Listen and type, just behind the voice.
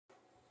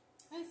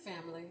Hey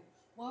family,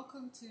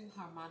 welcome to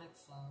Harmonic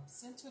Flow,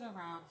 centered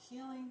around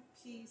healing,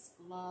 peace,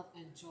 love,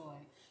 and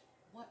joy.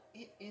 What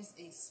it is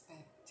a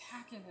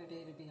spectacular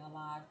day to be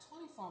alive,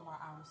 24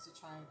 more hours to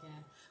try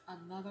again,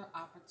 another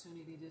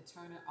opportunity to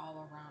turn it all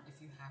around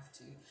if you have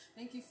to.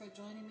 Thank you for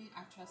joining me.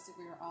 I trust that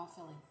we are all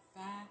feeling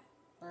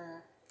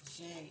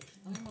Fabergé.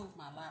 Let me move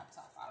my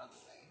laptop out of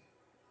the way.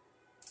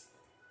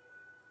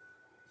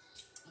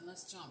 And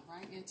let's jump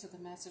right into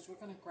the message.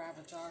 We're going to grab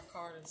a jar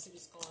card and see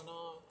what's going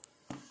on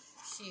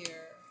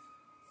here.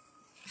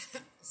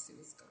 Let's see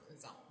what's going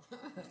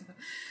on.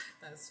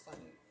 That's funny.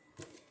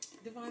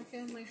 Divine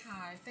Family,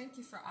 hi. Thank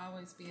you for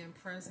always being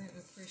present. We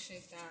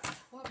appreciate that.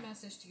 What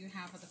message do you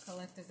have for the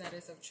collective that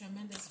is of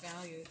tremendous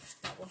value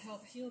that will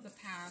help heal the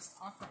past,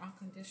 offer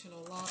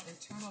unconditional love,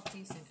 eternal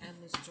peace, and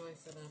endless joy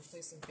for them?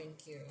 Please and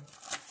thank you.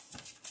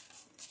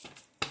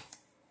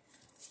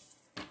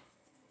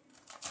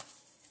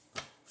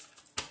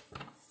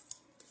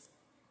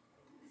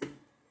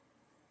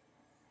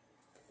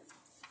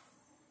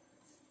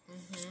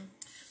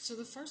 So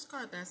the first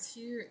card that's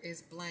here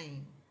is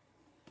blame.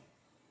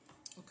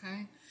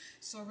 Okay,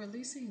 so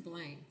releasing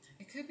blame.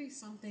 It could be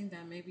something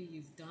that maybe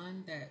you've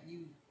done that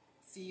you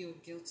feel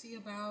guilty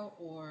about,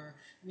 or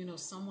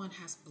someone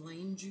has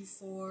blamed you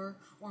for,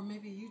 or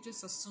maybe you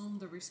just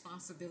assumed the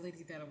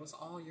responsibility that it was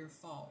all your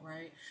fault,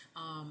 right?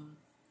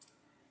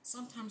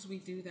 Sometimes we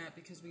do that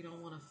because we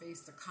don't want to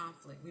face the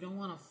conflict. We don't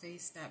want to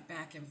face that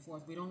back and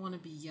forth. We don't want to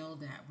be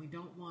yelled at. We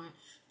don't want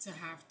to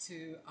have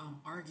to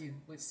argue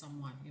with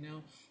someone.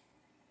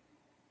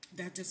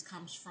 That just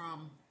comes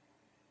from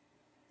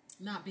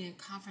not being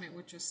confident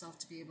with yourself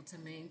to be able to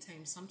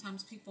maintain.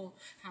 Sometimes people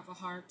have a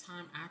hard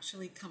time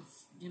actually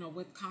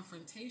with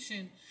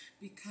confrontation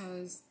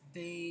because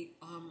they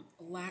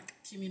lack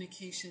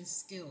communication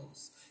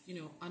skills,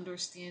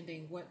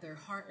 understanding what their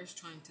heart is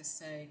trying to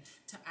say,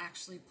 to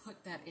actually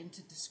put that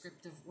into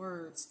descriptive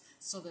words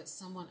so that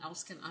someone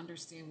else can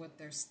understand what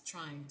they're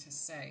trying to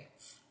say.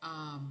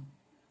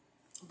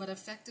 But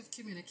effective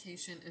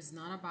communication is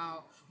not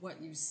about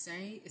what you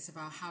say, it's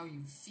about how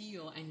you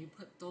feel, and you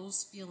put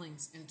those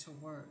feelings into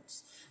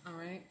words. All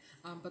right.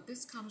 But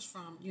this comes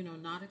from,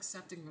 not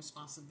accepting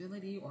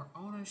responsibility or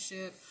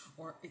ownership,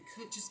 or it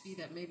could just be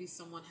that maybe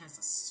someone has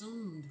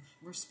assumed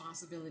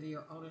responsibility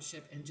or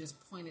ownership and just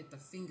pointed the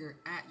finger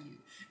at you.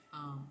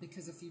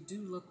 Because if you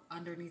do look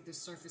underneath the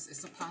surface,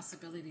 it's a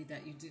possibility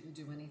that you didn't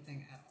do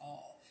anything at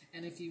all.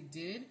 And if you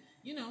did,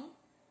 you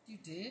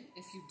did.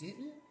 If you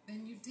didn't,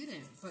 then you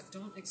didn't. But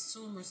don't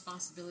assume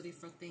responsibility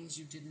for things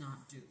you did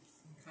not do.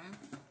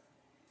 Okay?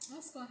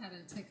 Let's go ahead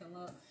and take a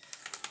look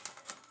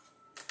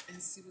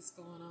and see what's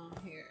going on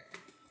here.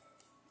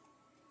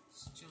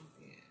 Let's jump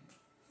in.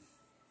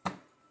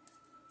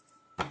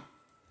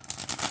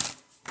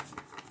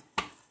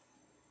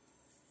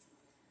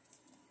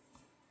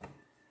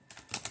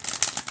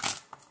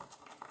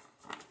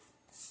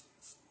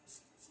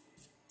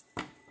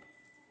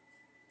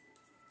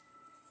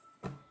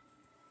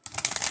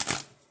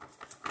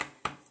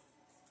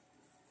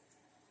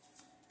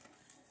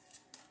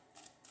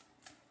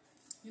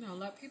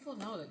 Let people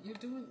know that you're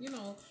doing,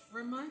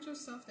 remind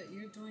yourself that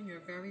you're doing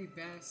your very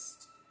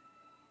best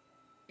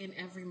in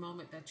every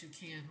moment that you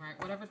can, right?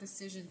 Whatever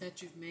decision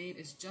that you've made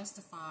is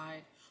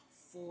justified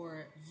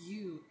for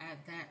you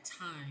at that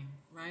time,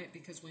 right?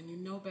 Because when you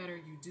know better,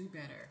 you do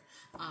better.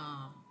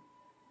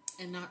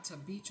 And not to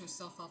beat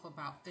yourself up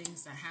about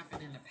things that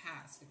happened in the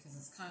past, because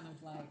it's kind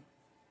of like,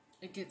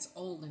 it gets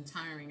old and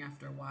tiring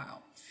after a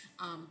while.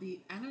 The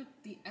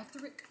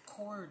etheric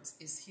cords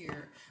is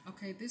here.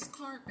 Okay, this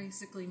card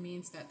basically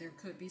means that there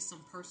could be some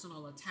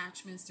personal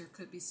attachments. There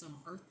could be some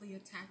earthly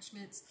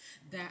attachments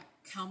that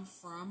come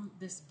from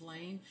this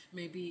blame.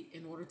 Maybe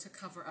in order to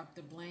cover up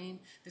the blame,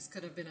 this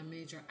could have been a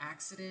major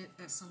accident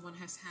that someone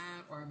has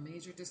had, or a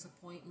major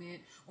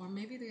disappointment, or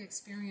maybe they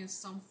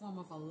experienced some form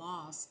of a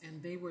loss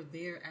and they were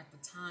there at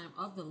the time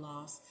of the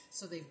loss,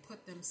 so they've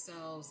put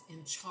themselves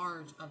in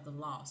charge of the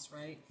loss,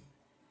 right?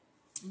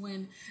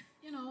 When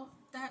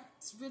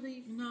that's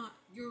really not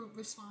your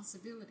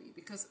responsibility,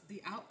 because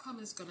the outcome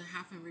is going to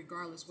happen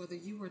regardless whether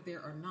you were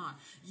there or not.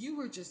 You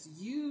were just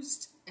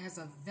used as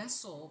a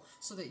vessel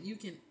so that you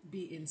can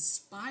be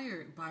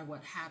inspired by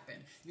what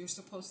happened. You're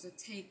supposed to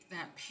take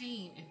that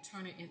pain and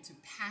turn it into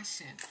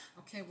passion.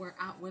 Okay,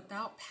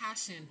 without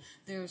passion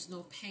there's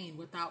no pain.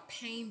 Without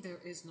pain there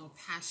is no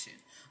passion.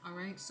 All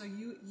right, so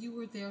you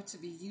were there to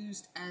be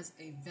used as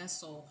a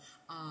vessel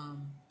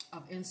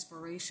of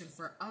inspiration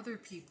for other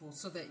people,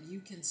 so that you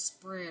can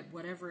spread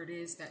whatever it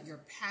is that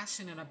you're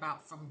passionate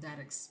about from that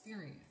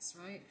experience,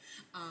 right?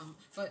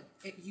 But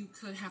you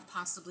could have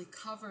possibly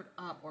covered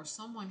up, or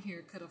someone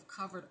here could have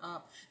covered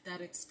up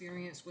that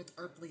experience with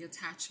earthly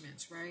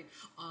attachments, right?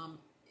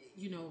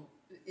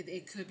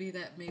 It could be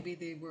that maybe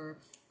they were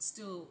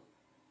still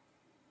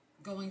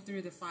going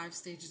through the 5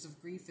 stages of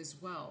grief as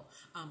well.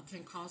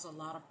 Can cause a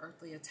lot of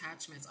earthly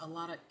attachments, a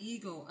lot of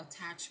ego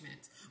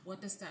attachment. What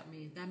does that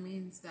mean? That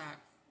means that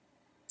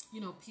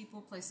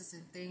people, places,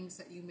 and things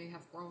that you may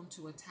have grown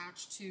to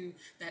attach to,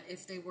 that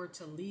if they were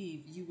to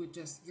leave,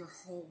 your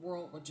whole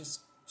world would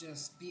just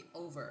just be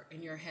over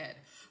in your head,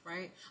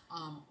 right?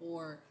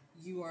 Or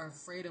you are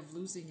afraid of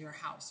losing your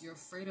house. You're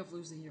afraid of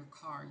losing your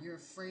car. You're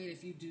afraid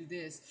if you do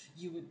this,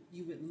 you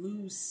would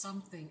lose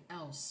something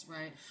else,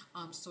 right?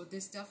 So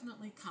this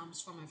definitely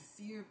comes from a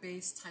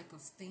fear-based type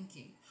of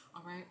thinking,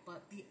 all right?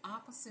 But the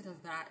opposite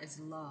of that is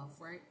love,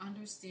 right?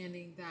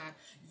 Understanding that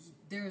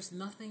there's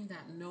nothing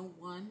that no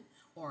one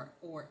or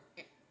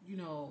you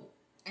know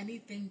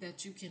anything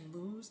that you can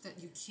lose that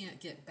you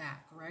can't get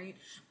back, right?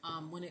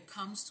 When it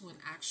comes to an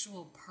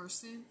actual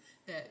person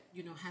that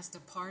has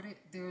departed,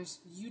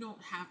 you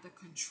don't have the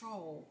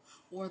control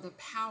or the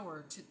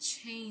power to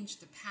change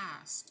the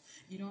past.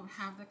 You don't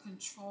have the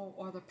control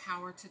or the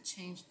power to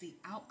change the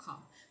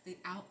outcome. The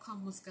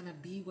outcome was going to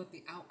be what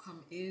the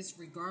outcome is,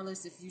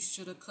 regardless if you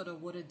shoulda, coulda,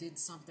 woulda did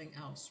something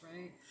else,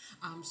 right?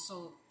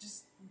 So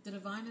just the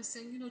divine is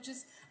saying,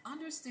 just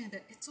understand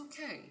that it's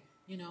okay.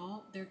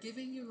 They're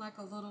giving you like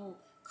a little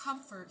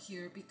comfort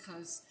here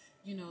because,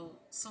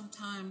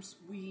 sometimes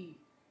we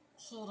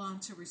hold on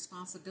to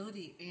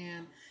responsibility,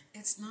 and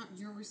it's not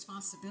your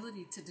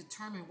responsibility to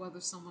determine whether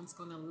someone's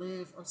going to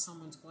live or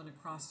someone's going to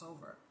cross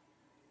over.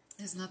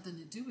 It has nothing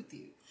to do with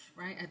you,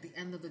 right? At the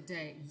end of the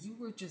day, you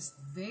were just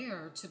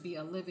there to be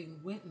a living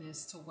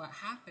witness to what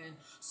happened,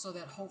 so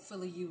that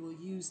hopefully you will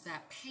use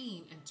that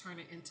pain and turn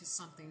it into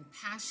something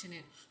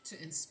passionate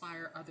to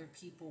inspire other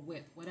people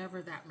with,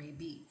 whatever that may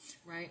be,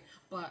 right?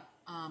 But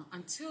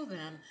until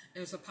then,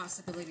 there's a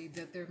possibility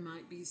that there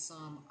might be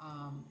some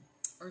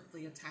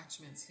earthly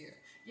attachments here.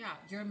 Yeah,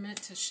 you're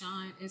meant to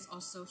shine is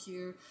also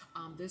here.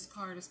 This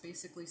card is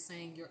basically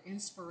saying your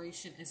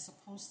inspiration is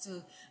supposed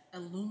to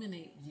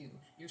illuminate you.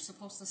 You're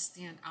supposed to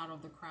stand out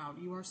of the crowd.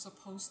 You are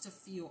supposed to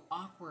feel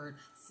awkward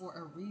for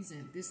a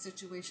reason. This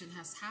situation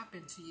has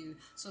happened to you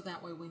so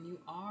that way when you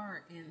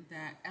are in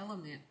that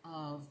element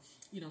of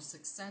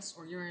success,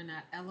 or you're in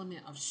that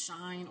element of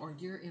shine, or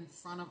you're in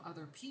front of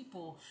other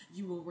people,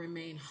 you will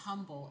remain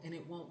humble, and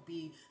it won't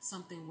be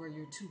something where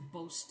you're too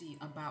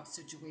boasty about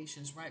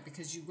situations, right?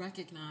 Because you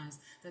recognize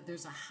that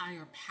there's a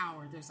higher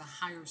power, there's a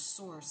higher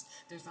source,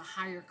 there's a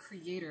higher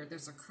creator,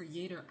 there's a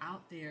creator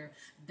out there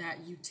that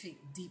you take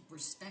deep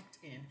respect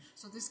in.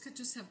 So this could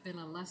just have been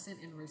a lesson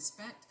in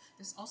respect.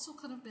 This also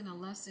could have been a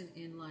lesson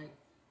in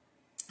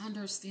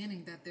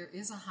understanding that there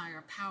is a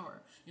higher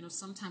power.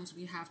 Sometimes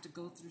we have to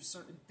go through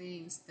certain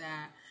things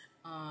that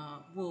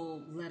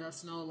will let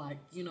us know,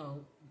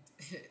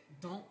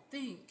 don't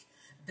think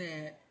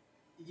that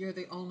you're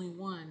the only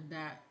one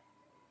that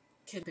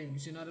can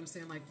things, you know what I'm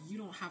saying? You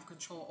don't have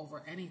control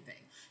over anything.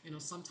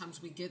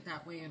 Sometimes we get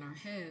that way in our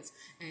heads,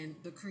 and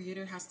the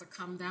creator has to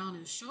come down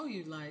and show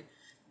you,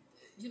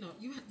 you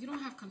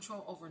don't have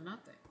control over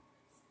nothing,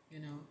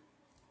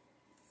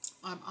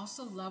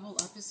 Also level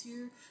up is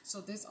here.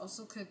 So this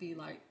also could be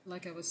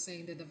like I was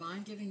saying, the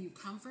divine giving you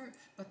comfort,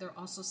 but they're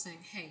also saying,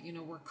 hey,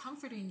 we're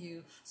comforting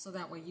you so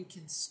that way you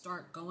can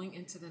start going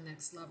into the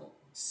next level,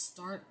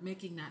 start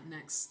making that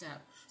next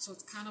step. So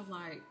it's kind of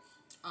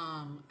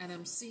and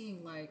I'm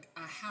seeing like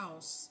a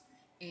house,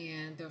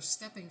 and there's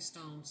stepping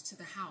stones to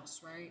the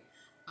house, right?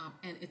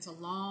 And it's a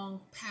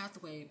long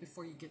pathway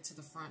before you get to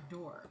the front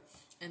door.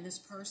 And this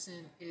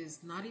person is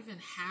not even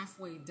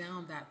halfway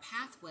down that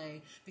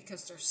pathway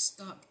because they're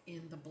stuck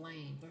in the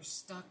blame. They're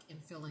stuck in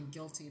feeling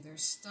guilty. They're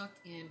stuck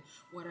in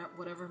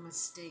whatever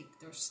mistake.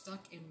 They're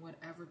stuck in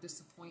whatever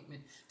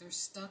disappointment. They're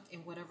stuck in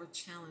whatever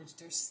challenge.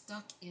 They're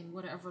stuck in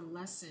whatever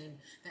lesson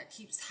that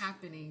keeps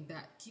happening,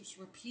 that keeps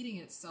repeating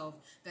itself,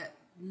 that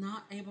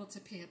not able to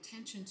pay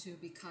attention to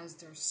because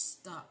they're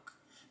stuck.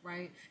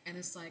 Right? And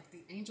it's like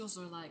the angels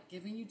are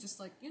giving you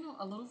just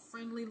a little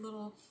friendly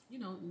little,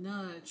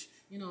 nudge,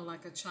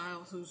 like a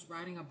child who's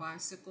riding a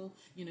bicycle.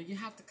 You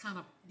have to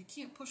you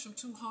can't push them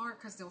too hard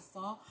because they'll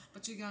fall,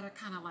 but you got to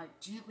kind of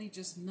gently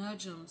just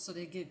nudge them so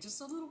they get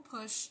just a little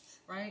push,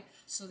 right?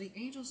 So the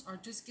angels are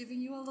just giving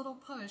you a little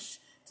push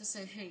to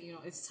say, hey,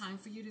 it's time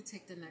for you to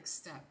take the next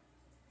step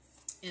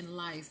in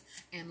life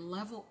and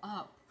level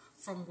up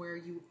from where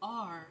you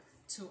are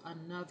to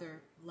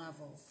another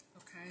level,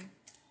 okay?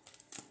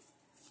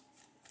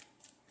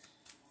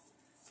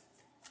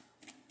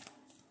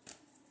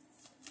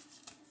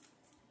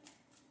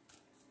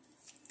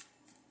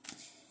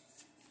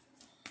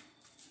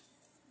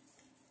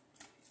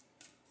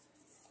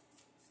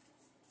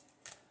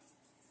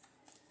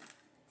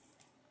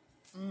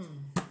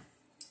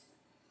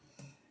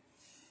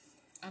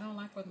 I don't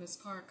like when this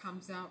card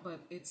comes out, but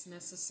it's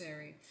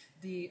necessary.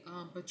 The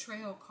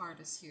betrayal card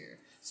is here.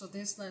 So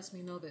this lets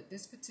me know that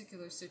this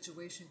particular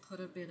situation could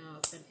have been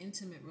an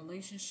intimate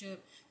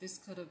relationship. This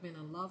could have been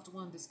a loved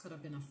one. This could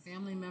have been a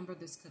family member.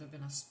 This could have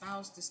been a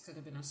spouse. This could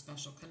have been a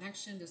special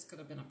connection. This could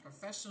have been a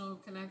professional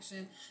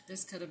connection.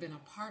 This could have been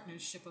a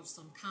partnership of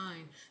some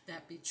kind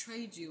that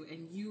betrayed you,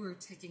 and you were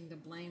taking the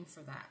blame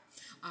for that.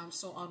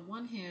 So on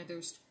one hand,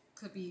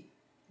 could be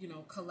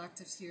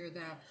collectives here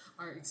that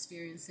are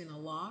experiencing a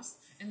loss,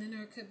 and then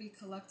there could be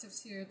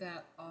collectives here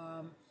that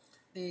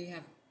they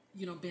have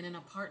been in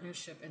a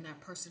partnership and that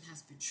person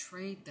has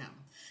betrayed them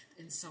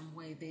in some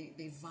way.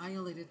 They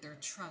violated their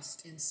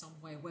trust in some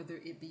way, whether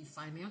it be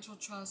financial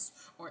trust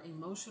or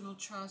emotional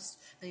trust.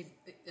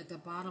 At the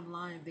bottom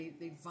line,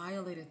 they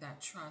violated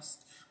that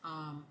trust.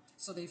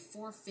 So they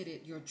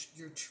forfeited your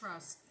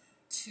trust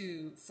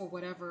for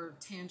whatever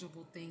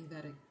tangible thing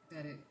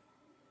that it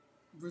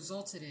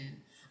resulted in.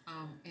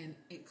 And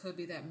it could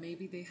be that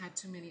maybe they had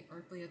too many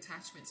earthly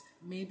attachments.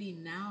 Maybe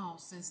now,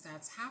 since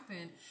that's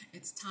happened,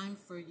 it's time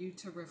for you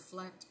to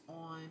reflect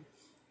on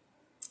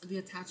the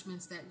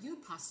attachments that you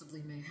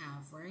possibly may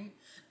have, right?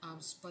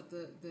 But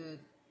the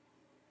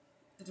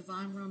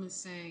divine realm is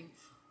saying,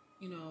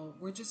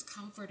 we're just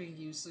comforting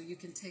you so you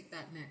can take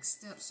that next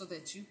step so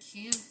that you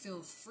can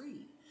feel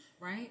free,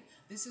 right?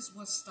 This is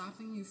what's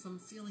stopping you from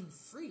feeling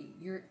free.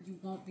 You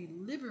won't be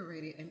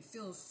liberated and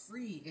feel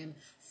free and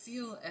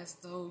feel as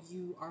though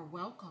you are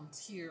welcomed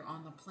here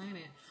on the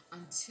planet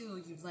until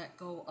you let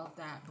go of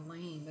that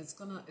blame. It's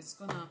gonna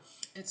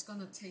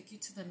take you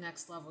to the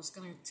next level. It's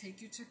gonna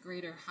take you to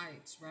greater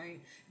heights,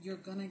 right? You're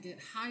gonna get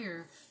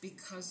higher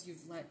because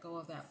you've let go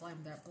of that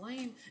blame. That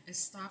blame is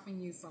stopping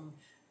you from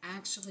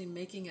actually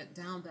making it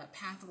down that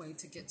pathway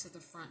to get to the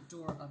front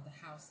door of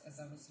the house, as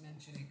I was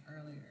mentioning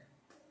earlier.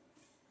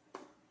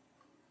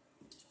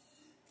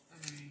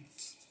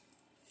 Alright.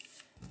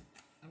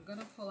 I'm going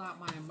to pull out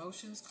my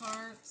emotions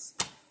cards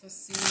to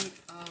see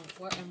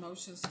what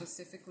emotions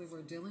specifically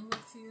we're dealing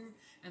with here.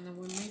 And then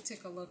we may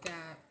take a look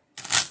at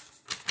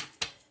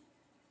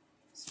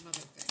some other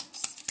things.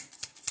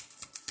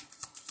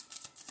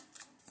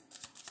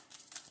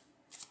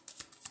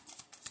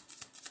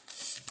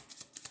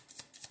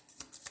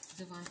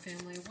 Divine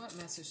Family, what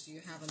message do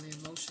you have on the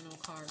emotional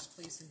cards,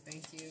 please and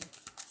thank you.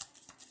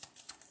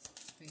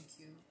 Thank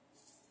you.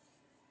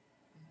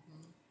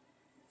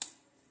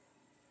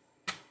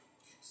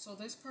 So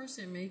this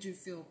person made you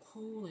feel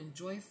cool and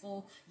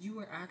joyful. You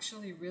were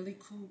actually really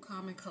cool,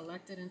 calm, and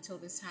collected until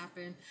this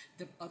happened.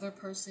 The other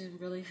person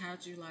really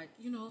had you like,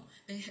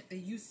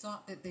 you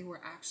thought that they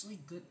were actually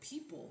good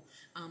people.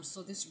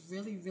 So this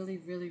really, really,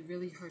 really,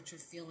 really hurt your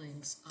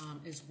feelings,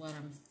 is what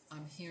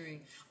I'm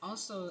hearing.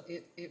 Also,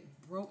 it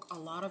broke a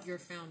lot of your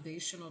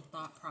foundational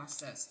thought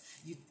process.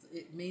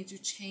 It made you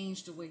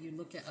change the way you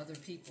look at other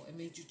people. It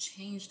made you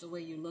change the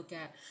way you look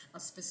at a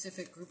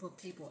specific group of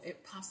people.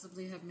 It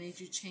possibly have made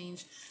you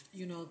change,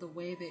 the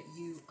way that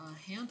you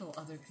handle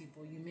other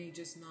people. You may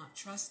just not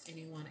trust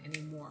anyone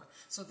anymore.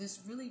 So this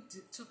really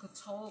took a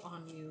toll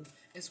on you,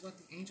 is what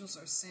the angels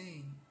are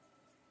saying.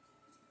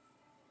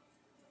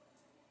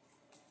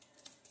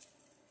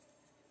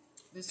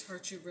 This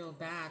hurt you real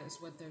bad, is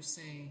what they're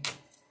saying.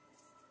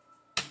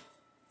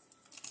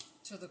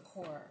 To the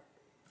core.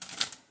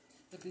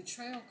 The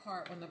betrayal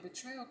card, when the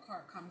betrayal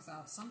card comes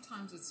out,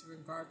 sometimes it's in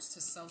regards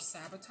to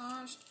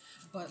self-sabotage,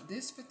 but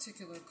this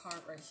particular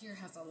card right here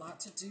has a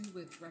lot to do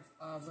with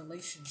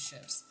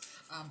relationships,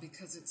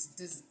 because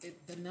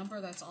the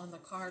number that's on the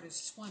card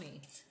is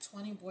 20.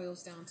 20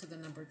 boils down to the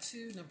number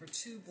 2. Number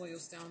 2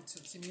 boils down to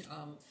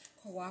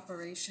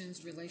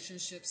cooperations,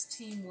 relationships,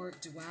 teamwork,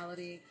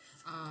 duality,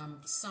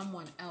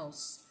 someone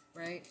else,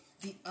 right?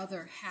 The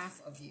other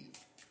half of you.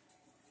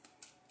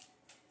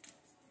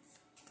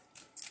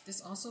 This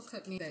also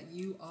could mean that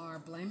you are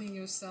blaming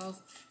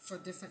yourself for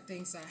different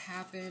things that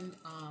happened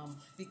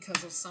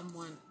because of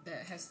someone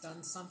that has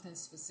done something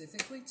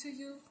specifically to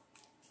you.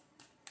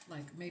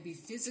 Like maybe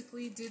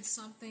physically did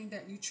something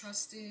that you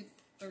trusted.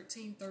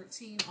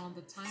 1313 on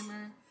the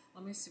timer.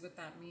 Let me see what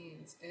that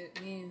means.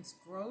 It means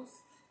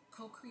growth,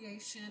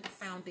 co-creation,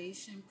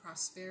 foundation,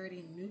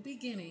 prosperity, new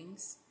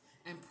beginnings,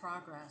 and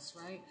progress,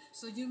 right?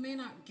 So you may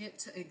not get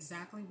to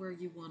exactly where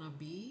you want to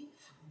be,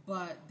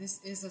 but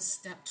this is a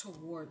step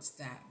towards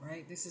that,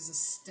 right? This is a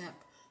step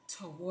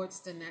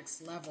towards the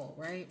next level,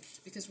 right?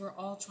 Because we're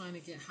all trying to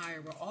get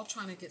higher. We're all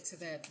trying to get to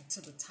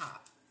the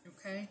top,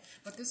 okay?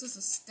 But this is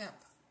a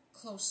step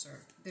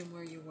closer than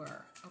where you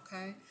were,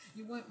 okay?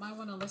 You might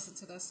want to listen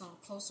to that song,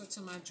 Closer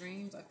to My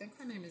Dreams. I think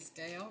her name is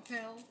Gail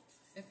Pell,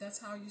 if that's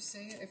how you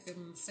say it, if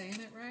I'm saying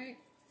it right.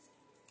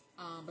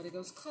 But it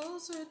goes,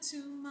 closer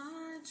to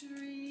my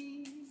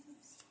dreams.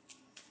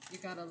 You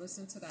got to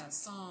listen to that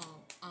song,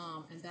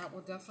 and that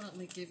will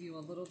definitely give you a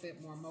little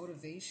bit more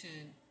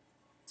motivation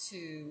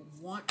to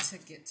want to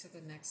get to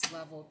the next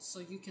level, so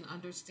you can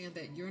understand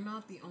that you're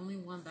not the only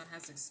one that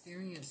has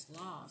experienced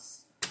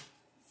loss.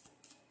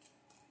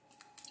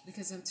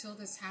 Because until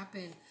this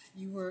happened,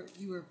 you were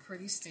a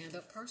pretty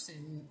stand-up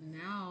person.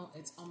 Now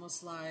it's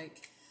almost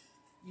like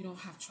you don't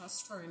have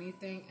trust for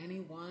anything,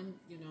 anyone,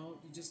 you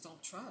just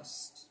don't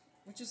trust.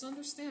 Which is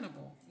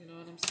understandable, you know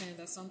what I'm saying?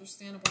 That's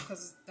understandable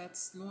because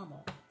that's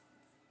normal.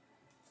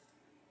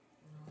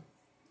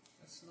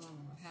 That's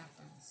normal, it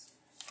happens.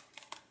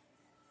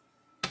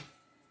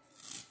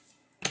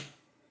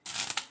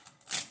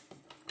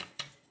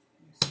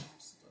 It's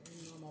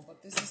absolutely normal,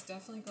 but this is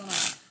definitely going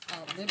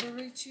to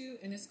liberate you,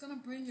 and it's going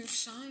to bring your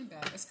shine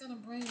back. It's going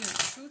to bring your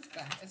truth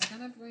back. It's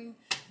going to bring,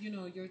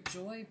 your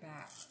joy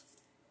back.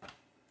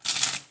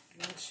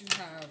 once you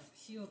have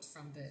healed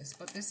from this.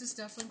 But this is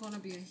definitely going to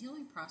be a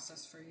healing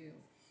process for you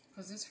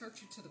because this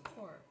hurt you to the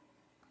core.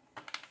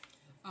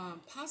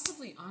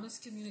 Possibly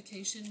honest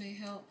communication may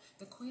help.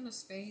 The Queen of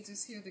Spades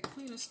is here. The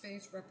Queen of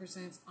Spades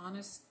represents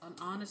an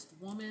honest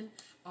woman,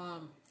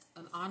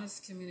 an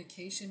honest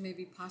communication.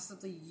 Maybe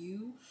possibly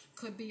you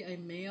could be a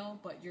male,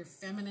 but your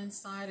feminine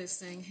side is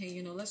saying,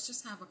 hey, let's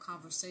just have a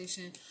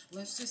conversation.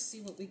 Let's just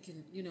see what we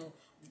can,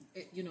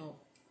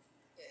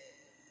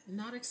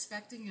 not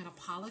expecting an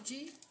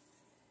apology,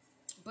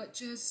 but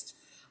just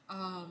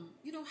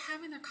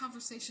having a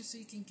conversation so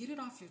you can get it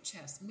off your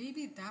chest.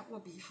 Maybe that will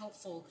be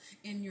helpful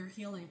in your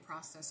healing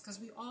process because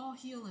we all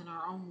heal in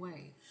our own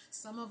way.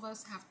 Some of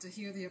us have to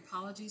hear the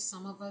apology.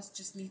 Some of us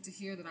just need to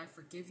hear that I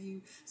forgive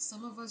you.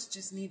 Some of us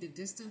just need to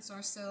distance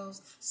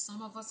ourselves.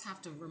 Some of us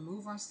have to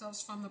remove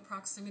ourselves from the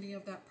proximity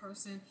of that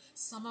person.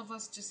 Some of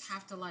us just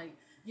have to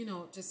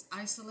just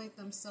isolate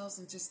themselves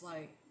and just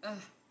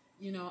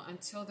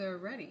until they're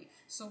ready.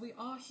 So we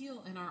all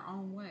heal in our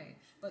own way.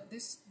 But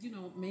this,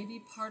 maybe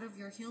part of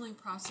your healing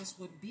process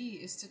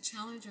is to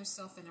challenge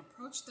yourself and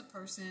approach the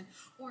person,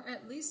 or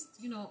at least,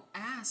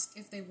 ask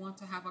if they want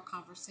to have a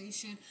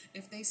conversation.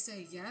 If they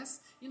say yes,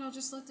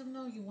 just let them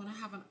know you want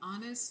to have an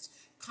honest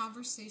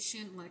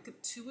conversation, like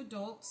two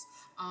adults.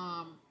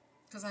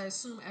 Because I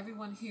assume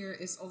everyone here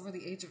is over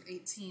the age of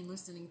 18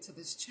 listening to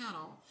this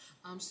channel.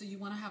 So you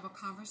want to have a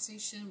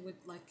conversation with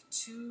like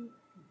two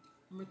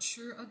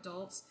mature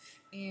adults,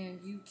 and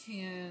you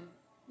can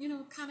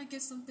kind of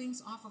get some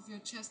things off of your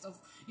chest of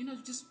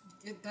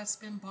that's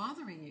been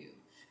bothering you.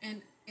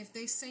 And if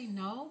they say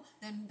no,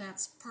 then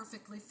that's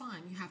perfectly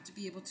fine. You have to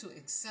be able to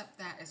accept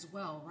that as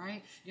well,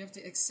 right? You have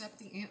to accept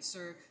the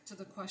answer to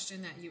the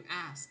question that you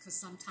ask, because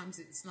sometimes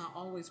it's not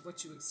always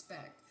what you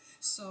expect.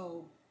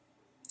 So,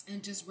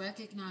 and just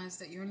recognize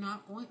that you're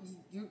not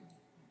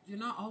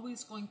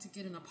always going to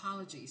get an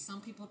apology.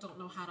 Some people don't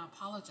know how to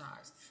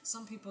apologize.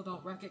 Some people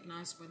don't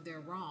recognize when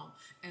they're wrong.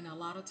 And a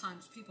lot of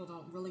times people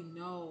don't really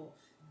know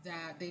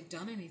that they've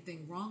done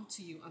anything wrong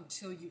to you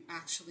until you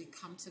actually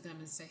come to them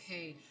and say,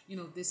 hey,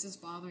 this is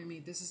bothering me.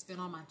 This has been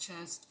on my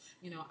chest.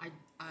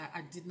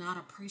 I did not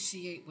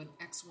appreciate when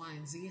X, Y,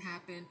 and Z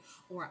happened,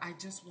 or I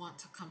just want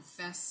to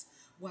confess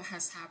what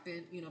has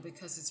happened,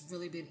 because it's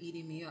really been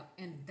eating me up.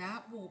 And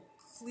that will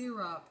clear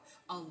up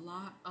a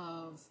lot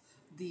of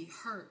the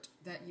hurt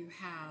that you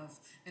have,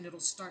 and it'll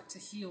start to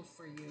heal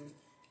for you,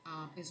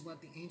 is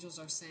what the angels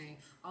are saying.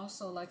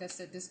 Also, like I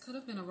said, this could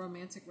have been a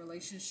romantic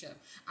relationship.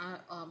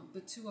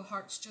 The Two of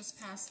Hearts just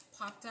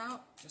popped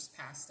out.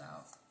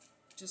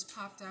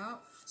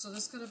 So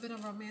this could have been a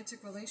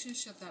romantic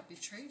relationship that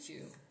betrayed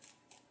you.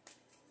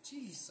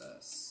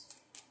 Jesus.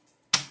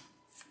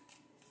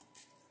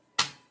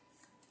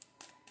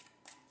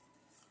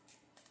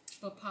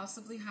 But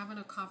possibly having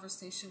a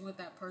conversation with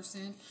that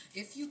person,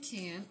 if you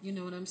can, you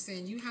know what I'm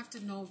saying? You have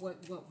to know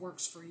what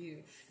works for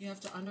you. You have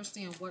to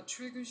understand what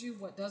triggers you,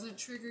 what doesn't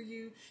trigger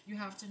you. You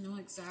have to know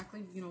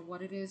exactly,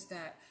 what it is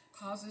that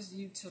causes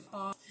you to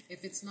fall.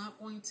 If it's not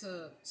going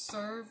to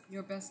serve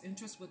your best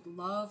interest with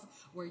love,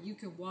 where you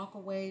can walk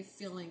away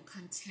feeling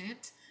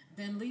content,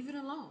 then leave it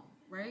alone,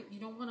 right? You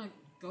don't want to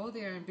go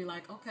there and be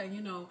like, okay,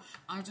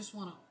 I just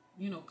want to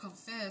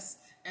confess,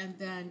 and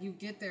then you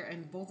get there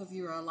and both of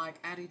you are like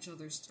at each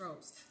other's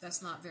throats.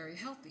 That's not very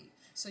healthy.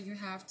 So you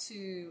have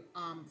to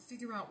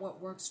figure out what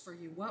works for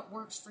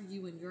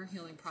you in your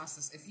healing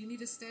process. If you need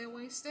to stay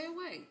away, stay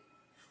away.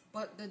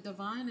 But the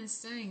divine is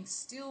saying,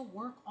 still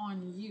work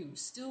on you.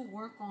 Still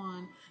work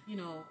on,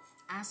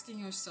 asking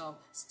yourself.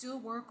 Still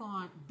work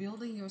on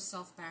building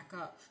yourself back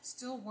up.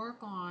 Still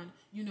work on,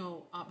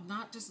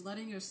 not just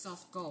letting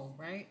yourself go,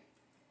 right?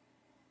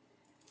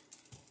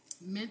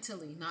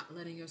 Mentally not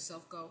letting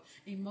yourself go,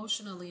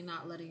 emotionally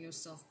not letting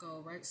yourself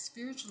go, right?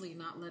 Spiritually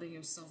not letting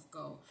yourself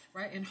go,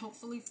 right? And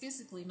hopefully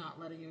physically not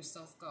letting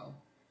yourself go.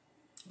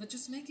 But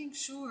just making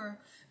sure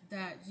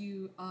that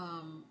you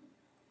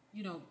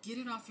get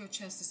it off your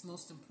chest is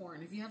most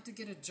important. If you have to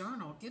get a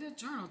journal, get a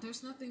journal.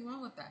 There's nothing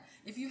wrong with that.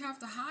 If you have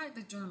to hide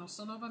the journal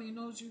so nobody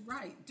knows you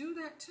write, do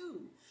that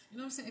too. You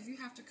know what I'm saying? If you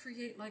have to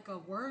create like a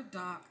Word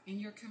doc in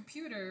your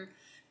computer,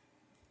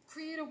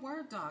 create a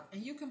Word doc,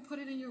 and you can put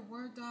it in your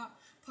Word doc,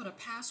 put a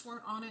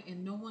password on it,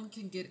 and no one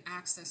can get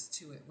access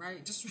to it,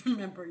 right? Just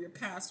remember your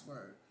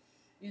password.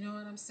 You know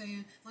what I'm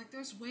saying? Like,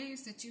 there's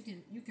ways that you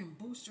can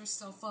boost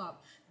yourself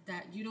up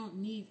that you don't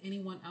need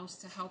anyone else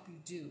to help you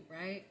do,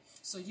 right?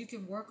 So you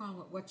can work on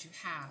what you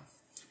have.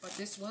 But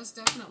this was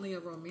definitely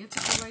a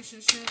romantic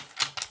relationship.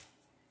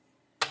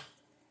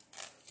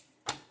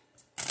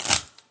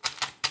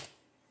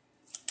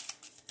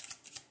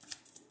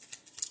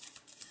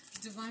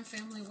 Divine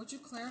Family, would you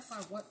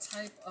clarify what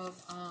type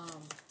of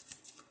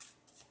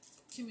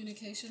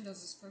communication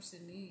does this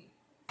person need?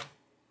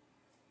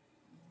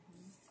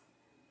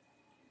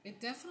 It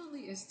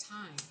definitely is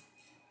time.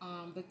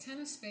 The Ten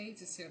of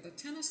Spades is here. The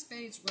Ten of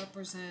Spades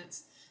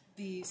represents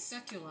the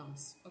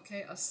seculums,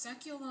 okay? A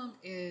seculum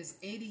is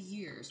 80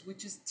 years,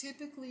 which is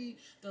typically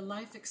the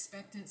life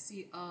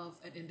expectancy of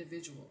an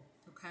individual,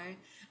 okay?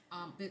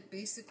 But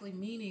basically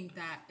meaning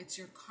that it's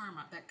your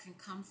karma that can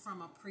come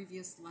from a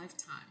previous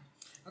lifetime.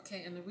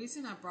 Okay, and the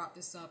reason I brought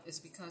this up is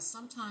because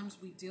sometimes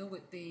we deal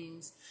with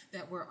things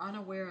that we're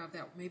unaware of,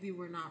 that maybe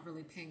we're not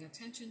really paying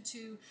attention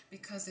to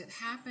because it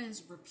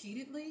happens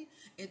repeatedly.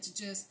 It's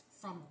just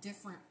from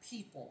different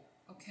people,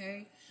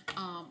 okay?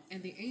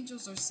 And the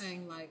angels are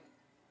saying, like,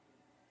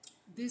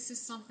 this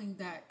is something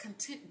that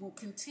will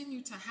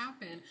continue to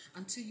happen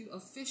until you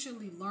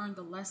officially learn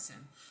the lesson.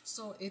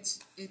 So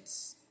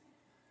it's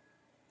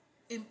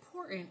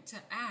important to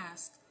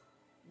ask,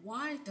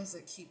 why does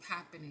it keep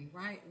happening,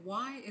 right?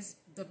 Why is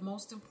the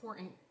most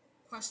important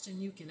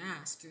question you can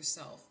ask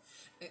yourself.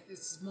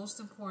 It's most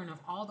important of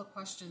all the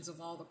questions,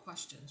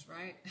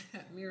 right?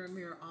 Mirror,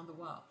 mirror on the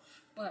wall.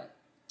 But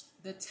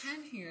the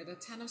 10 here, the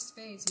 10 of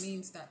spades,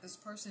 means that this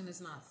person is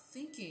not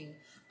thinking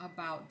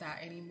about that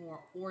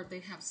anymore, or they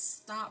have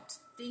stopped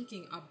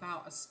thinking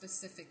about a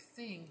specific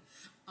thing,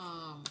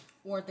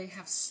 or they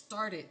have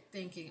started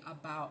thinking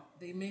about,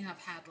 they may have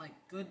had like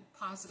good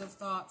positive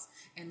thoughts,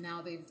 and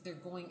now they're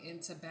going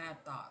into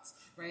bad thoughts,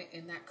 right?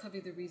 And that could be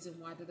the reason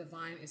why the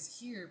divine is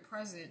here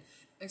present,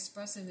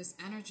 expressing this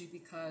energy,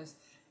 because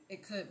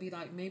it could be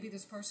like maybe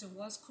this person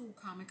was cool,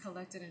 calm, and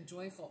collected and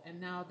joyful,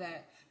 and now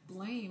that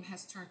blame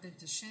has turned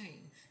into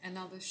shame, and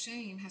now the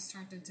shame has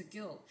turned into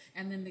guilt,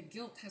 and then the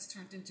guilt has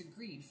turned into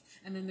grief,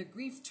 and then the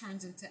grief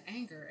turns into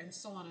anger, and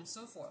so on and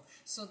so forth.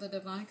 So the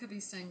divine could be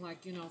saying,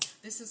 like,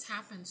 this has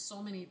happened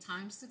so many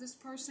times to this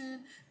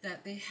person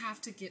that they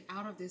have to get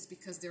out of this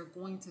because they're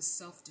going to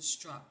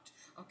self-destruct.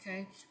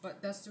 Okay,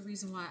 but that's the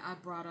reason why I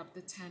brought up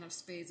the 10 of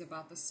spades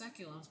about the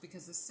seculums,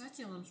 because the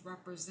seculums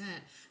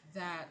represent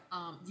that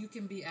you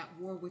can be at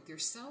war with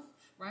yourself,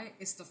 right?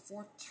 It's the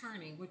fourth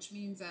turning, which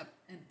means that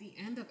at the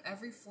end of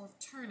every fourth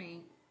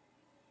turning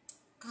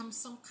comes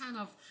some kind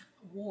of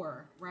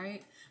war,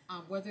 right?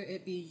 Whether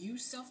it be you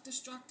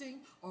self-destructing,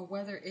 or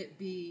whether it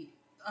be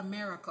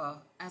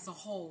America as a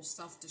whole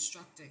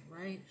self-destructing,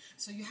 right?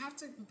 So you have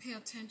to pay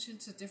attention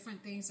to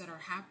different things that are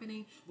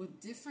happening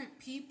with different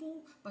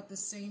people, but the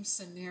same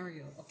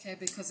scenario, okay?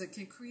 Because it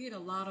can create a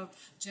lot of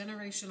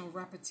generational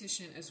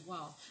repetition as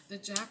well. The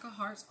Jack of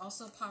Hearts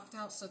also popped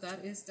out, so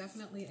that is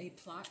definitely a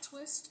plot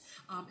twist.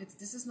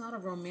 This is not a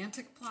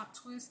romantic plot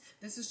twist.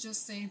 This is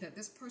just saying that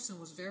this person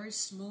was very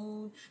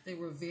smooth. They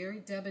were very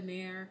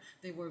debonair.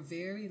 They were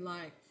very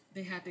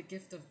they had the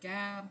gift of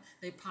gab.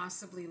 They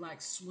possibly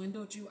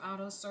swindled you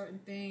out of certain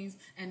things,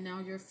 and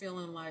now you're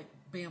feeling like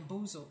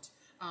bamboozled,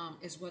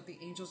 is what the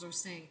angels are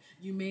saying.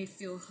 You may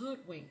feel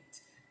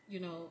hoodwinked,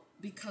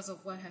 because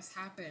of what has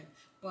happened.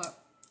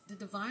 But the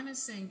divine is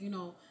saying,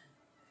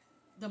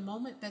 the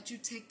moment that you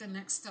take the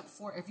next step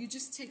forward, if you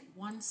just take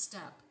one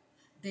step,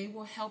 they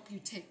will help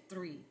you take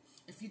three.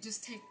 If you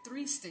just take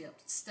 3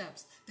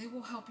 steps, they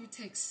will help you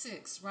take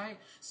 6, right?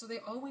 So they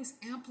always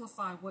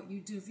amplify what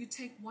you do. If you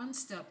take 1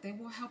 step, they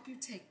will help you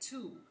take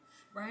 2,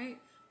 right?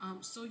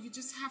 So you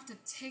just have to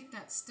take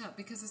that step,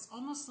 because it's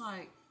almost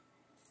like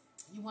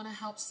you want to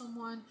help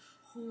someone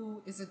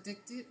who is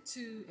addicted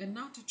to, and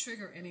not to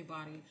trigger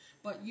anybody,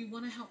 but you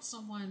want to help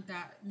someone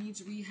that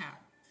needs rehab,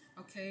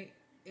 okay?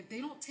 If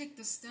they don't take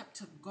the step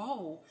to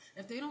go,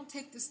 if they don't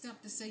take the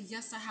step to say,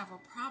 yes, I have a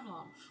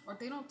problem, or if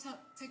they don't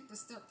take the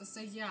step to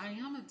say, yeah, I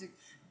am addicted,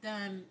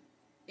 then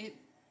it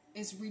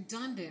is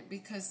redundant,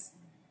 because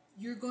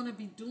you're going to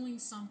be doing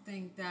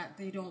something that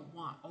they don't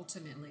want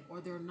ultimately, or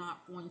they're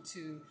not going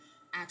to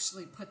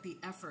actually put the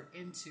effort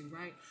into,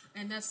 right?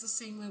 And that's the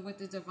same way with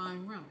the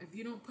divine realm. If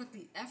you don't put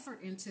the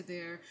effort into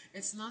there,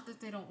 it's not that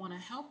they don't want to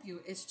help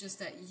you, it's just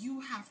that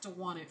you have to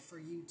want it for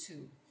you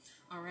too.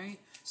 All right,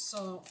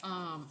 so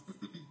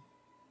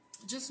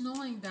just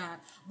knowing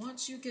that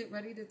once you get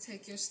ready to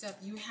take your step,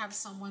 you have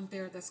someone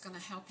there that's going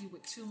to help you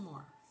with 2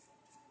 more.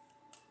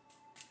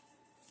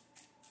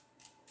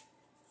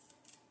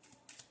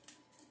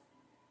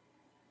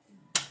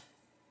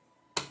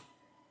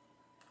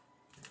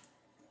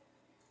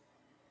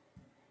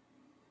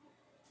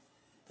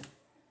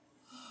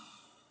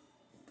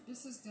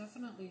 This is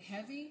definitely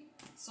heavy,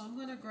 so I'm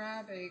going to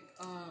grab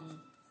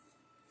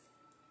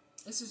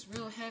this is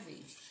real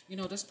heavy.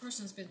 This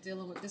person's been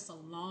dealing with this a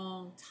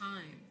long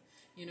time,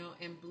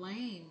 and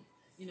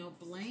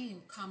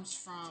blame comes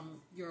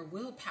from your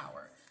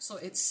willpower. So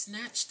it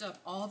snatched up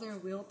all their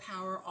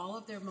willpower, all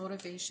of their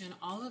motivation,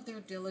 all of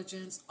their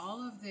diligence,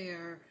 all of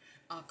their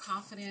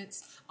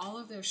confidence, all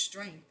of their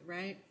strength,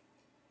 right?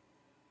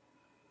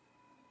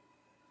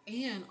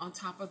 And on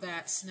top of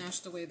that,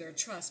 snatched away their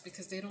trust,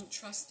 because they don't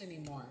trust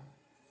anymore.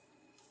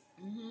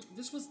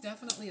 This was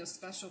definitely a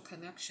special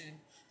connection.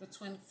 The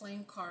twin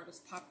flame card has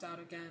popped out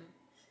again.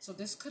 So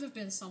this could have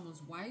been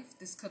someone's wife.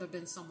 This could have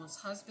been someone's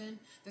husband.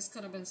 This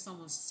could have been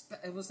someone's...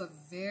 It was a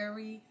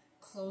very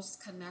close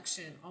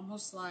connection.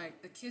 Almost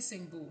like the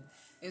kissing booth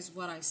is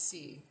what I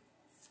see.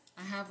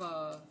 I have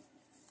a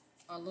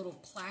little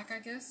plaque, I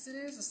guess it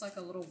is. It's like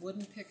a little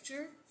wooden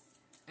picture.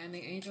 And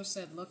the angel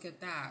said, look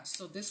at that.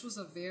 So this was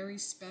a very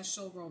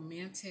special,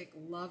 romantic,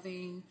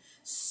 loving,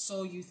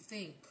 so you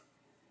think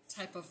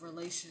type of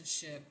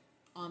relationship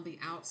on the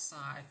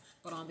outside,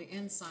 but on the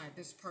inside,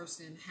 this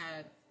person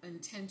had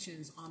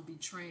intentions on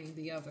betraying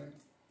the other.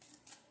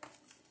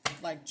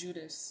 Like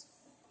Judas.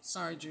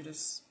 Sorry,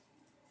 Judas.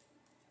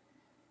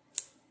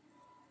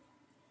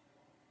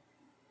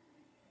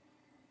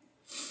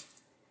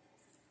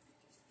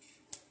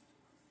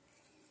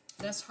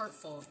 That's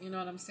hurtful. You know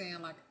what I'm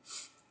saying? Like,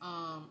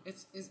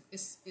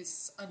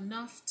 it's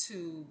enough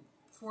to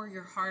pour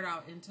your heart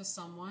out into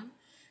someone,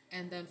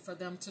 and then for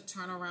them to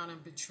turn around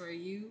and betray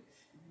you.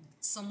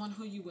 Someone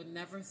who you would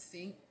never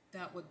think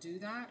that would do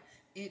that.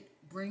 It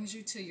brings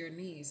you to your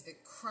knees.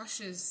 It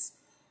crushes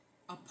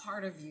a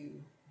part of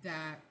you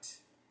that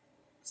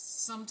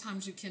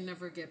sometimes you can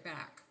never get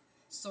back.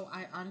 So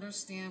I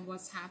understand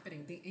what's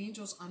happening. The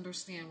angels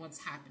understand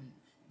what's happening.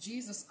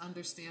 Jesus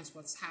understands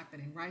what's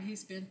happening, right?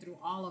 He's been through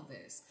all of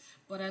this.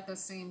 But at the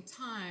same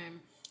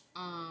time,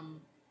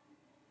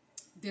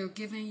 they're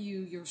giving you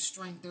your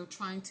strength. They're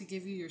trying to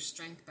give you your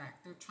strength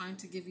back. They're trying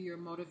to give you your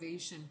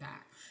motivation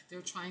back.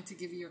 They're trying to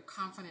give you your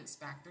confidence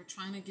back. They're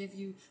trying to give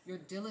you your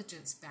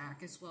diligence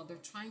back as well. They're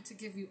trying to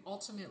give you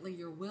ultimately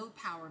your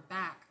willpower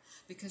back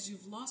because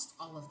you've lost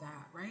all of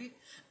that, right?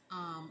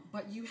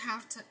 But you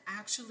have to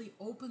actually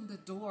open the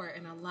door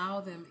and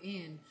allow them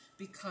in,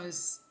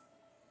 because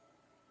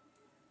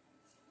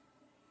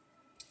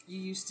you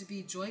used to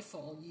be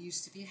joyful. You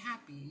used to be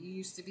happy. You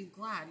used to be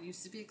glad. You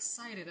used to be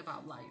excited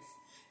about life.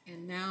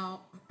 And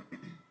now,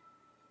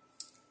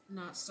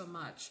 not so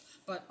much.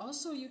 But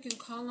also you can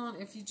call on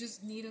if you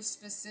just need a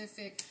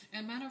specific,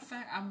 and matter of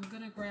fact, I'm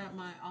going to grab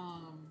my,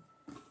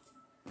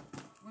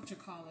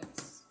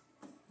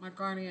 my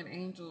guardian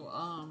angel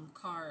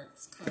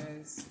cards,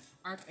 because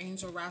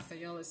Archangel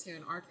Raphael is here,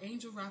 and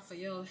Archangel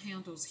Raphael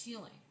handles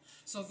healing.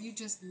 So if you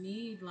just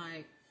need,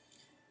 like,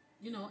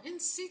 in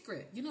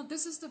secret,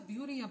 this is the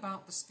beauty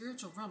about the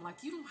spiritual realm.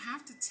 Like, you don't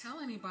have to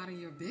tell anybody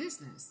your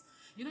business.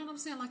 You know what I'm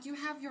saying? Like, you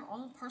have your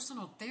own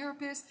personal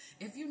therapist.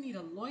 If you need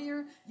a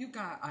lawyer, you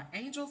got an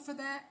angel for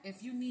that.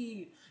 If you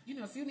need,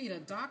 if you need a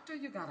doctor,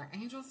 you got an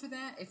angel for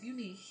that. If you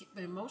need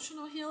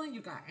emotional healing, you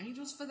got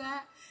angels for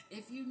that.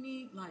 If you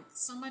need, like,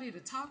 somebody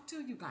to talk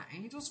to, you got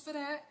angels for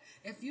that.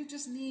 If you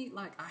just need,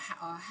 like,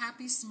 a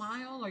happy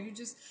smile, or you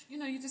just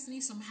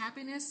need some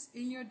happiness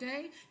in your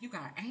day, you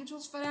got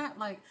angels for that.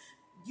 Like,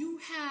 you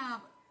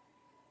have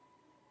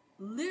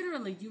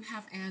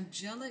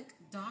angelic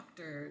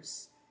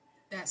doctors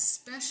that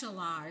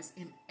specialize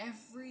in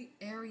every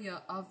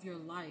area of your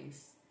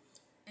life.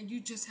 And you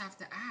just have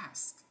to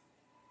ask.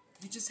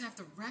 You just have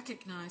to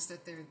recognize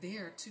that they're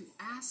there, to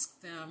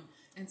ask them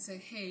and say,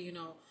 hey,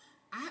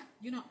 I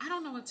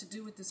don't know what to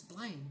do with this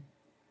blame.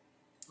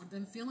 I've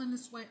been feeling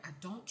this way. I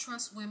don't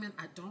trust women.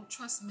 I don't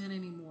trust men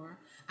anymore.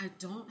 I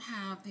don't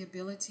have the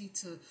ability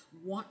to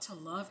want to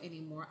love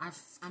anymore.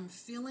 I'm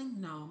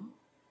feeling numb.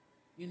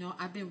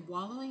 I've been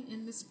wallowing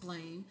in this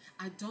blame.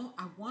 I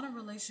want a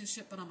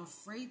relationship, but I'm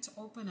afraid to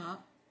open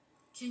up.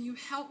 Can you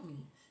help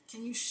me?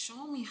 Can you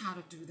show me how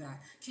to do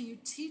that? Can you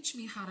teach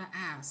me how to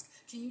ask?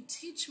 Can you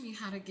teach me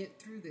how to get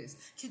through this?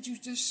 Could you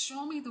just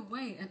show me the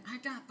way, and I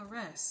got the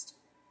rest?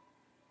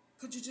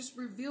 Could you just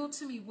reveal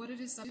to me what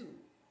it is I do?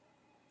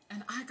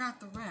 And I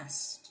got the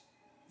rest.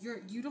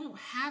 You don't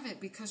have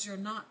it because you're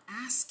not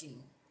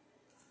asking.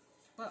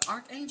 But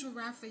Archangel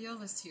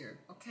Raphael is here.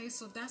 Okay,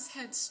 so that's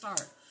head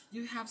start.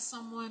 You have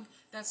someone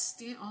that's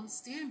on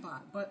standby,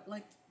 but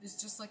like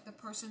it's just like the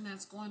person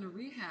that's going to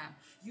rehab.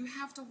 You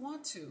have to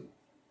want to.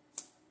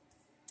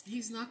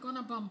 He's not going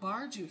to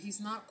bombard you. He's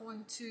not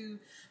going to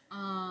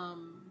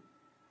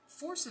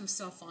force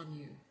himself on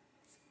you.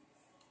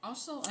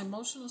 Also,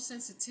 emotional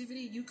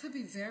sensitivity. You could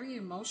be very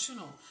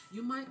emotional.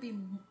 You might be,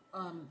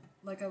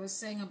 like I was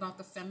saying about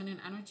the feminine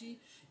energy,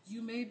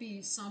 you may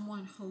be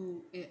someone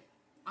who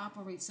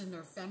operates in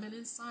their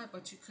feminine side,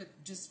 but you could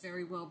just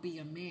very well be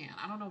a man.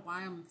 I don't know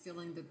why I'm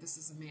feeling that this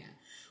is a man,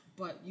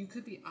 but you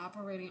could be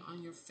operating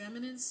on your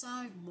feminine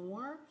side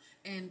more,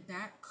 and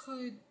that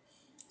could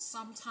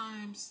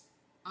sometimes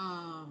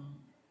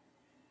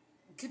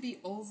could be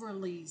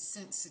overly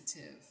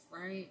sensitive,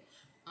 right?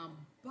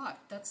 But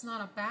that's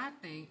not a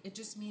bad thing. It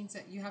just means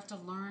that you have to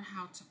learn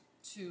how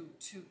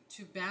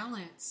to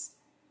balance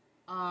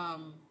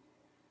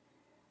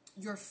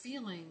your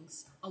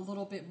feelings a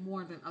little bit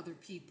more than other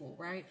people,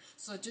 right?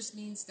 So it just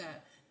means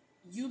that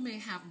you may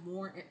have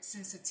more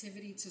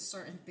sensitivity to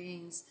certain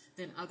things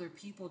than other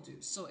people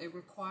do. So it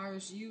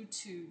requires you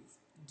to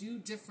do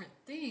different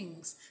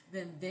things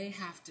than they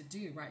have to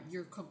do, right?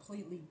 You're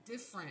completely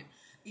different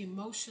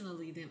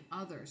emotionally than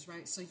others,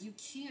 right? So you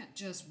can't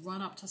just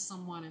run up to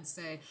someone and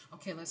say,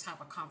 okay, let's have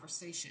a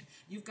conversation.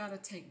 You've got to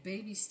take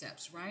baby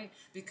steps, right?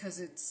 Because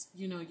it's,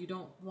 you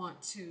don't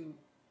want to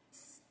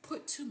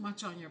put too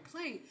much on your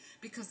plate,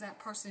 because that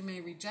person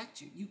may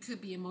reject you. You could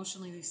be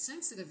emotionally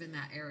sensitive in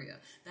that area.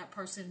 That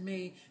person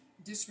may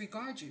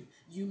disregard you.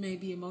 You may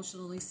be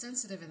emotionally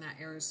sensitive in that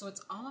area. So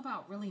it's all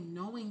about really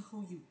knowing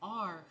who you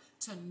are,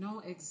 to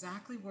know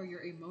exactly where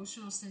your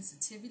emotional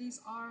sensitivities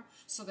are,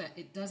 so that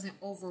it doesn't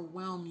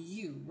overwhelm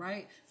you,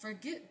 right?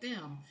 Forget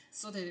them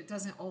so that it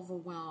doesn't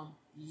overwhelm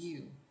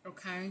you,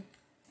 okay?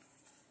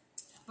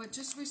 But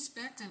just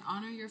respect and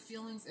honor your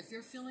feelings. If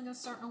you're feeling a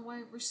certain way,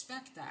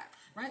 respect that,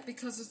 right?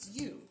 Because it's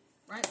you,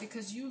 right?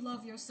 Because you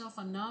love yourself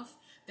enough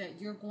that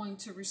you're going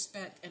to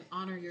respect and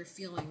honor your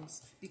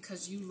feelings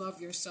because you love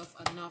yourself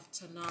enough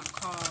to not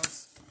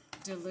cause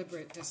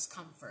deliberate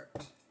discomfort.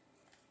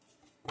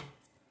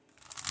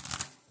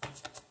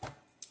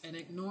 And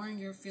ignoring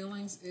your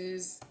feelings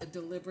is a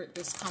deliberate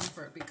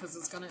discomfort because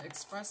it's going to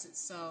express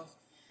itself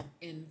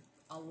in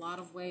a lot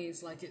of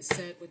ways, like it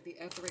said with the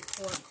etheric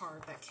cord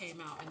card that came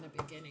out in the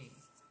beginning.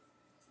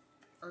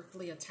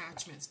 Earthly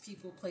attachments,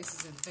 people,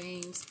 places, and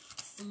things,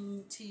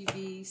 food,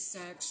 TV,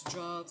 sex,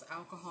 drugs,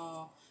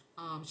 alcohol,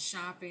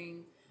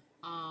 shopping,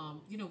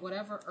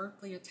 whatever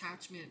earthly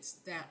attachments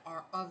that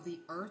are of the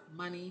earth,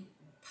 money,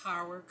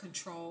 power,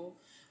 control,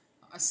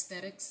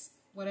 aesthetics,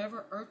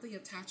 whatever earthly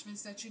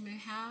attachments that you may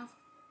have,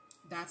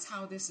 that's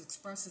how this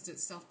expresses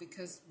itself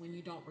because when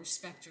you don't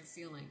respect your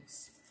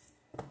feelings.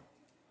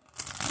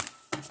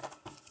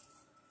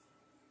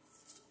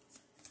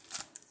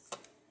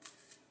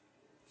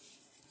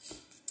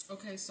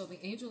 Okay, so the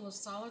angel of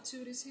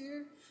solitude is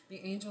here. The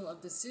angel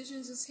of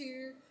decisions is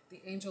here. The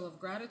angel of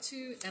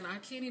gratitude. And I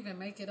can't even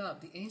make it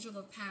up. The angel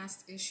of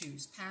past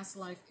issues, past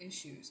life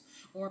issues,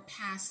 or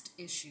past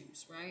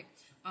issues, right?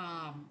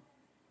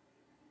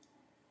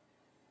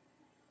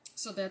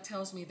 So that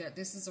tells me that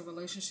this is a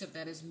relationship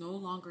that is no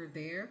longer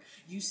there.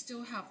 You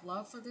still have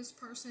love for this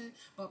person,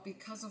 but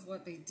because of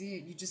what they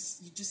did, you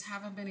just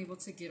haven't been able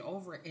to get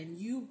over it, and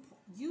you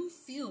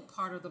feel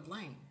part of the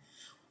blame,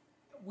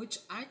 which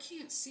I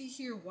can't see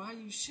here why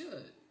you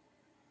should.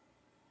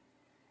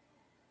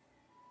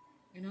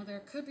 There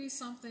could be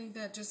something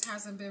that just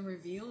hasn't been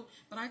revealed,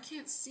 but I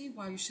can't see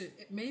why you should.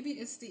 Maybe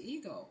it's the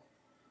ego.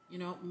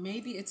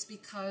 Maybe it's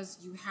because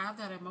you have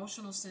that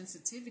emotional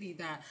sensitivity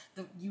that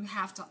you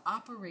have to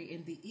operate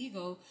in the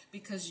ego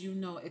because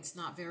it's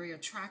not very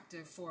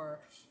attractive for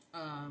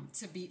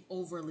to be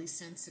overly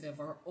sensitive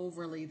or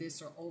overly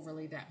this or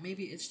overly that.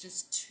 Maybe it's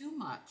just too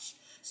much.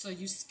 So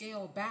you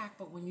scale back,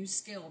 but when you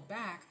scale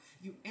back,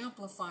 you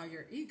amplify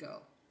your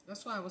ego.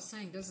 That's why I was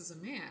saying this is a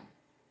man.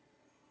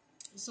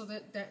 So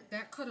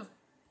that could have,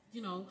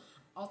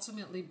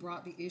 ultimately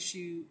brought the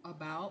issue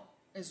about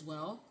as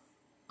well.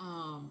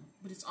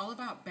 But it's all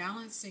about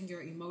balancing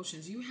your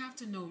emotions. You have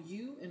to know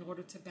you in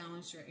order to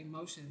balance your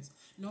emotions.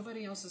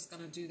 Nobody else is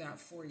going to do that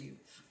for you.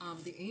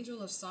 The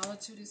angel of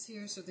solitude is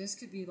here. So this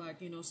could be like,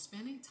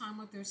 spending time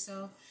with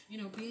yourself,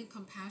 being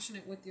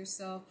compassionate with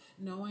yourself,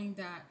 knowing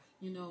that,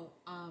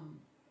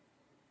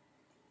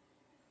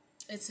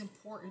 it's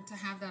important to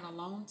have that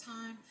alone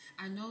time.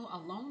 I know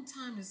alone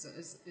time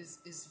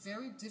is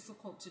very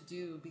difficult to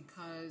do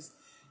because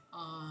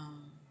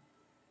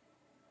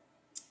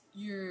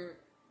you're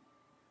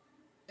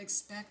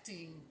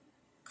expecting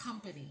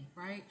company,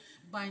 right?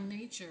 By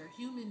nature,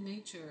 human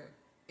nature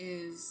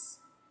is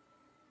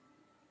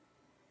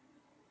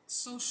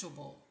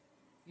sociable.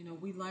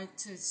 We like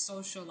to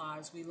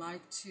socialize. We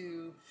like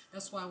to,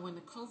 that's why when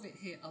the COVID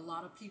hit, a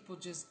lot of people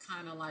just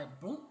kind of like,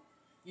 boom,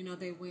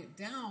 they went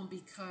down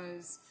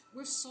because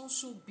we're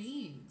social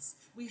beings.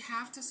 We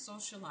have to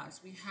socialize.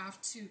 We have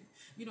to,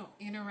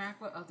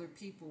 interact with other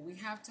people. We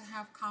have to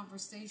have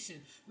conversation.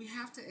 We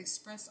have to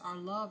express our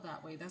love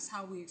that way. That's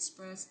how we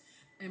express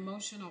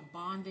emotional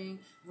bonding,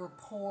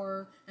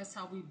 rapport. That's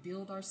how we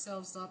build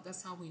ourselves up.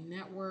 That's how we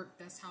network.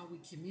 That's how we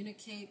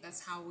communicate.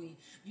 That's how we,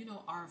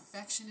 are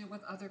affectionate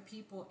with other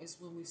people is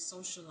when we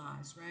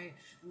socialize, right?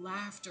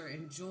 Laughter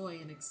and joy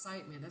and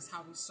excitement. That's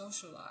how we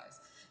socialize.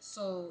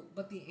 So,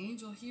 but the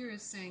angel here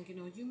is saying,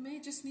 you may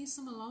just need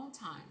some alone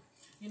time.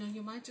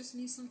 You might just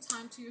need some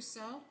time to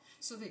yourself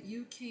so that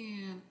you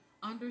can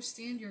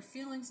understand your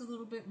feelings a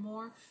little bit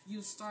more.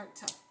 You start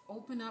to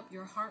open up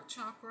your heart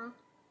chakra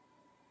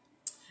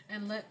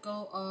and let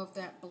go of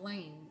that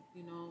blame,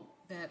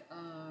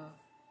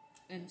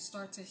 and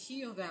start to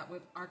heal that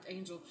with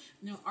Archangel.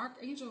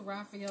 Archangel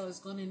Raphael is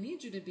going to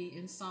need you to be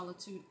in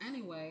solitude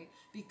anyway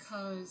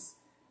because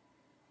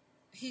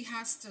he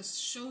has to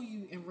show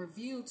you and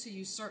reveal to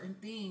you certain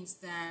things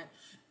that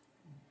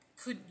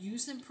could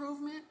use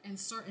improvement and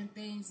certain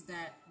things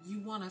that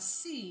you want to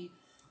see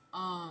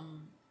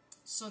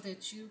so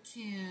that you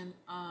can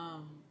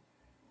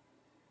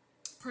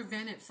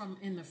prevent it from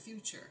in the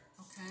future,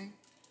 okay?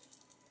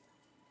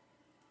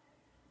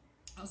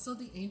 Also,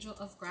 the angel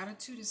of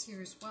gratitude is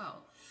here as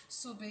well.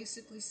 So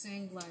basically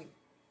saying like,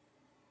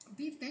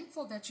 be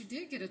thankful that you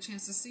did get a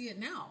chance to see it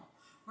now,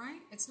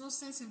 right? It's no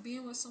sense in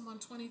being with someone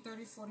 20,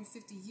 30, 40,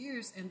 50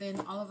 years and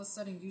then all of a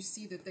sudden you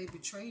see that they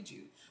betrayed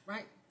you,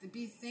 right? To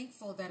be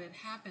thankful that it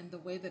happened the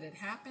way that it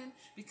happened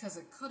because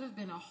it could have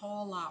been a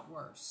whole lot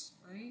worse,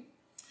 right?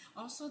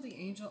 Also, the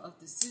angel of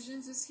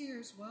decisions is here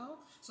as well.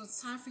 So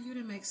it's time for you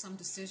to make some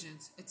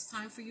decisions. It's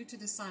time for you to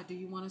decide, do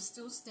you want to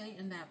still stay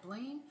in that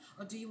blame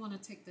or do you want to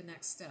take the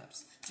next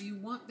steps? Do you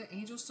want the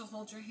angels to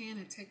hold your hand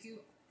and take you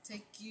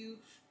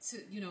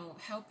to,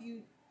 help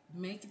you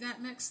make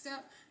that next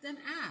step? Then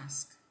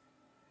ask.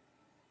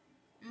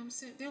 You know what I'm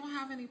saying? They don't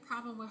have any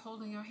problem with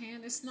holding your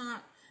hand. It's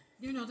not,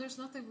 there's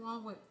nothing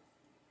wrong with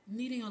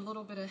needing a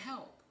little bit of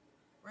help,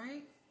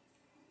 right?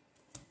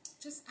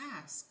 Just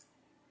ask.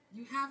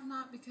 You have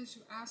not because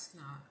you ask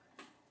not.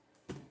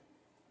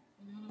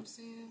 You know what I'm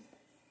saying?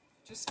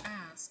 Just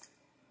ask.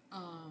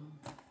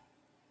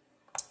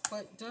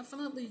 But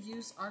definitely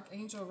use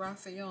Archangel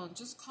Raphael and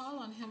just call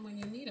on him when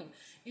you need him.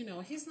 You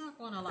know, he's not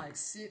going to like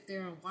sit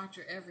there and watch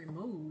your every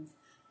move.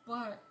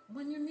 But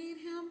when you need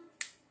him,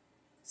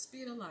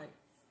 speed of light.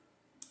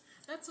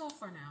 That's all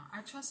for now.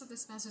 I trust that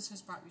this message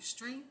has brought you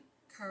strength,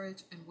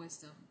 courage, and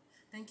wisdom.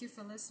 Thank you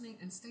for listening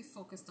and stay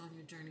focused on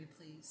your journey,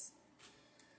 please.